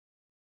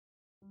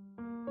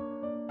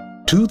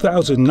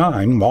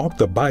2009 marked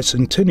the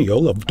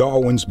bicentennial of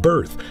Darwin's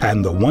birth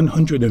and the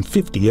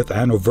 150th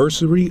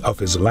anniversary of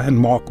his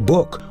landmark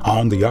book,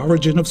 On the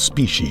Origin of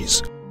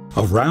Species.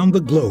 Around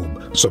the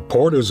globe,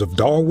 supporters of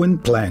Darwin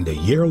planned a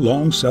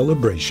year-long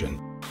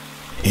celebration.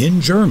 In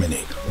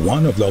Germany,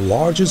 one of the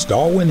largest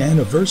Darwin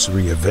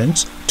anniversary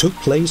events took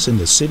place in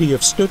the city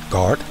of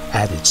Stuttgart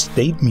at its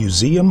State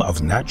Museum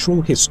of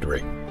Natural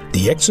History.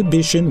 The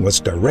exhibition was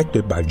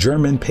directed by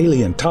German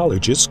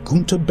paleontologist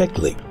Günter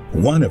Bickley,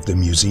 one of the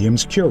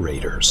museum's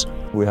curators.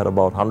 We had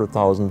about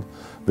 100,000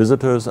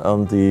 visitors,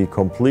 and the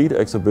complete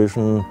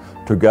exhibition,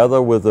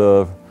 together with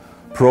a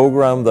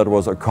program that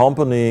was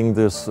accompanying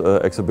this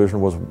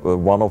exhibition, was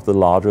one of the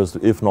largest,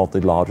 if not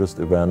the largest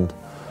event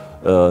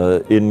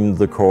in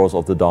the course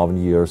of the Darwin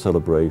Year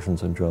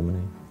celebrations in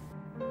Germany.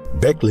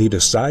 Bickley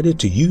decided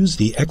to use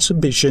the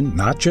exhibition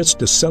not just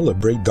to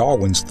celebrate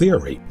Darwin's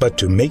theory, but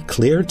to make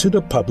clear to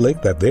the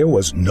public that there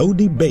was no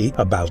debate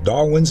about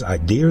Darwin's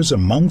ideas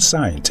among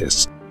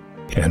scientists.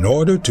 In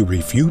order to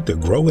refute the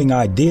growing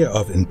idea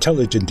of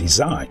intelligent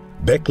design,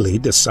 Bickley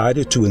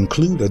decided to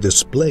include a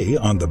display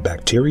on the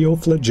bacterial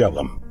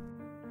flagellum.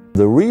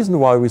 The reason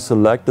why we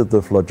selected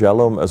the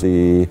flagellum as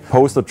the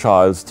poster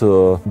child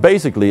to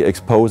basically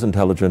expose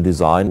intelligent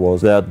design was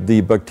that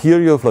the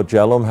bacterial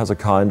flagellum has a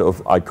kind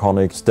of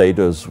iconic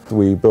status.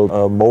 We built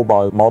a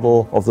mobile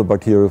model of the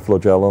bacterial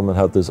flagellum and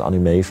had this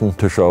animation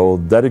to show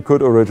that it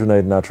could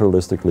originate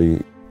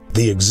naturalistically.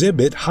 The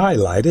exhibit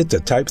highlighted the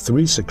type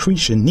 3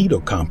 secretion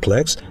needle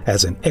complex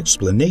as an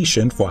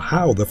explanation for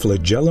how the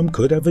flagellum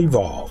could have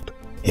evolved.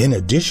 In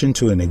addition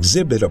to an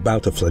exhibit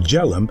about the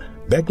flagellum,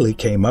 Bickley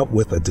came up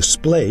with a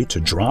display to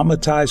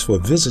dramatize for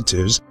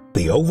visitors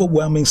the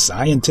overwhelming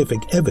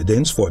scientific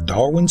evidence for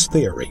Darwin's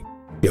theory.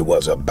 It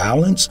was a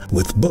balance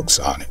with books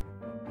on it.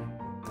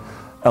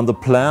 And the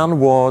plan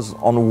was,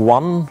 on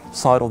one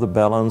side of the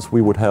balance,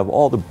 we would have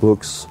all the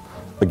books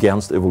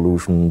against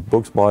evolution,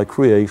 books by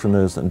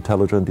creationists,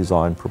 intelligent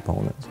design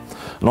proponents.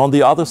 And on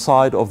the other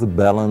side of the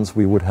balance,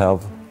 we would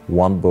have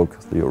one book,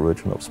 The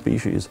Origin of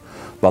Species,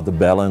 but the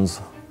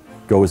balance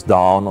goes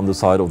down on the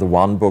side of the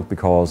one book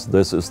because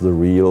this is the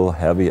real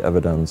heavy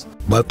evidence.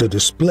 But the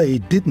display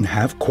didn't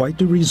have quite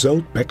the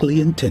result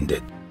Bickley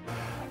intended.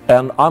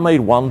 And I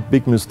made one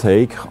big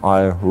mistake.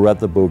 I read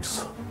the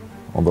books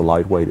on the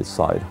lightweighted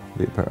side,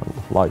 the apparent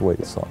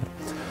lightweighted side.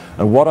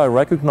 And what I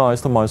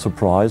recognized to my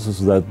surprise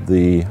is that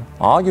the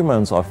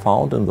arguments I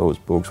found in those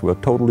books were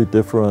totally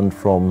different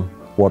from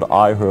what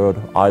I heard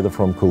either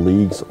from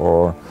colleagues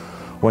or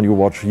when you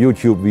watch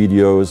YouTube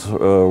videos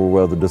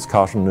where the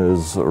discussion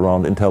is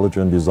around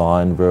intelligent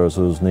design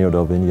versus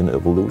neo-Darwinian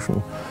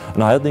evolution.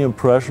 And I had the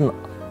impression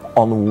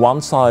on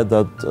one side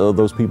that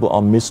those people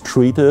are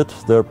mistreated,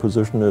 their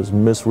position is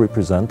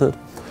misrepresented,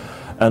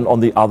 and on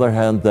the other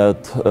hand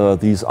that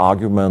these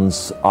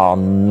arguments are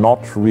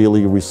not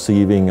really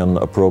receiving an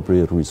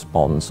appropriate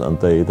response and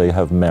they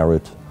have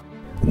merit.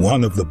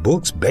 One of the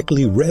books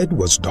Bickley read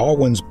was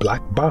Darwin's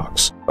Black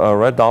Box. I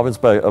read Darwin's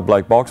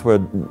Black Box, where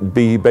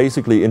he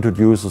basically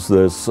introduces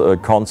this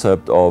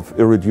concept of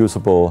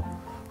irreducible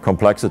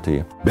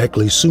complexity.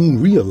 Bickley soon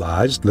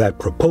realized that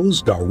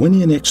proposed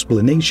Darwinian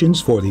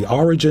explanations for the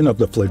origin of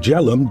the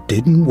flagellum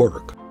didn't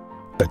work.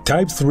 The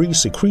type 3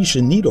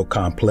 secretion needle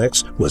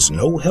complex was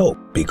no help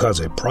because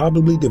it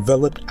probably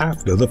developed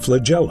after the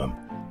flagellum.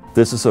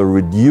 This is a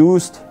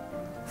reduced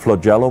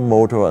flagellum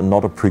motor and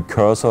not a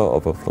precursor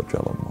of a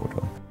flagellum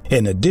motor.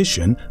 In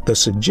addition, the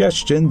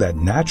suggestion that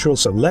natural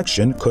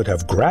selection could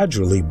have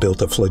gradually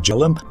built a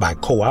flagellum by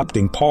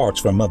co-opting parts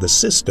from other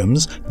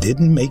systems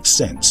didn't make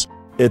sense.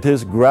 It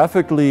is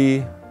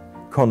graphically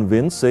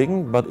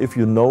convincing, but if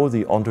you know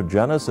the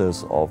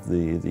ontogenesis of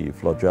the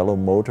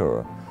flagellum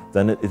motor,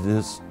 then it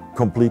is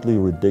completely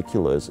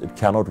ridiculous. It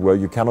cannot work.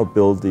 You cannot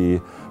build the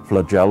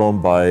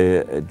flagellum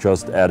by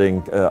just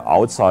adding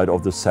outside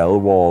of the cell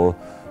wall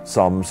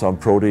some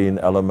protein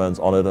elements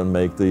on it and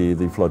make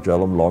the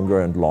flagellum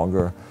longer and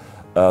longer.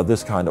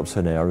 This kind of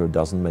scenario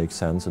doesn't make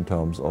sense in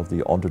terms of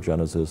the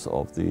ontogenesis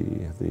of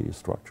the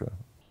structure.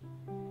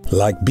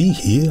 Like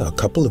Behe a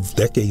couple of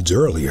decades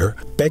earlier,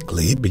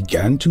 Bickley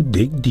began to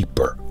dig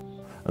deeper.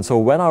 And so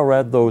when I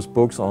read those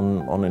books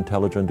on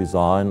intelligent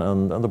design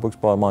and the books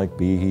by Mike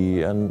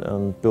Behe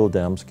and Bill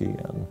Dembski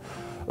and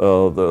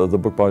the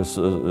book by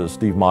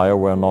Steve Meyer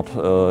were not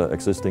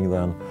existing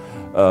then.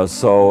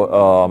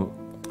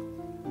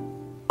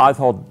 I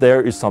thought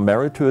there is some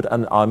merit to it,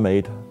 and I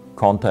made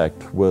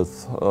contact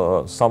with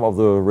some of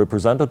the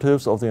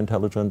representatives of the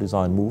intelligent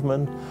design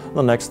movement.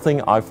 The next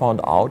thing I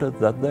found out is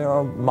that they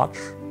are much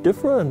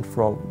different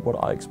from what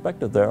I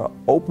expected. They're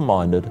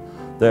open-minded.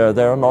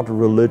 They're not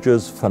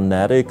religious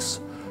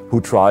fanatics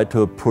who try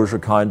to push a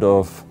kind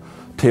of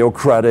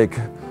theocratic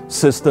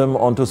system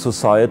onto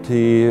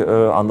society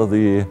under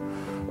the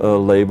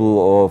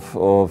label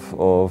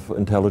of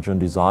intelligent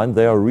design.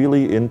 They are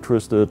really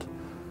interested.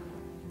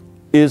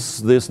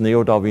 Is this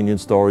neo-Darwinian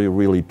story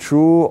really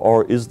true,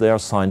 or is there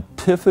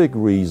scientific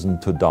reason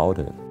to doubt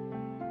it?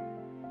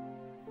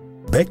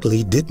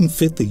 Bickley didn't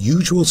fit the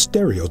usual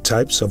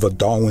stereotypes of a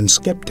Darwin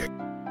skeptic.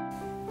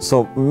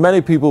 So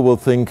many people will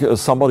think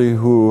somebody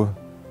who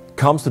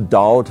comes to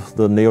doubt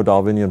the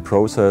neo-Darwinian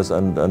process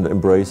and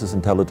embraces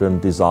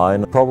intelligent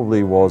design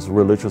probably was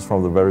religious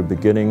from the very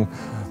beginning,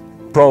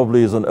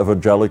 probably is an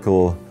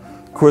evangelical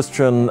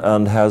Christian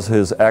and has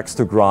his axe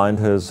to grind,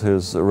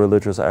 his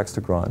religious axe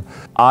to grind.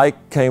 I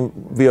came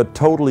via a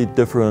totally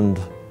different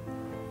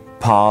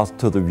path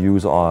to the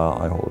views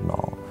I hold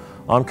now.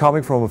 I'm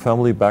coming from a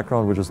family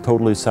background which is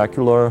totally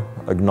secular,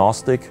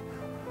 agnostic,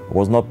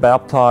 was not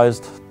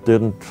baptized,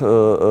 didn't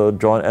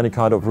join any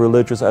kind of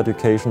religious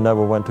education,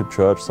 never went to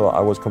church, so I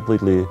was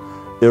completely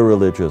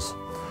irreligious.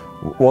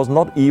 Was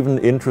not even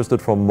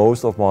interested for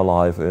most of my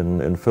life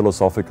in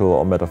philosophical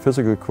or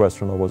metaphysical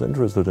questions. I was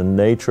interested in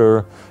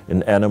nature,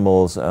 in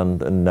animals,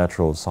 and in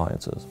natural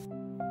sciences.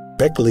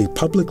 Bickley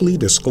publicly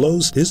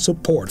disclosed his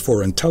support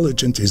for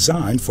intelligent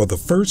design for the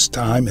first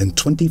time in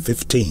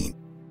 2015.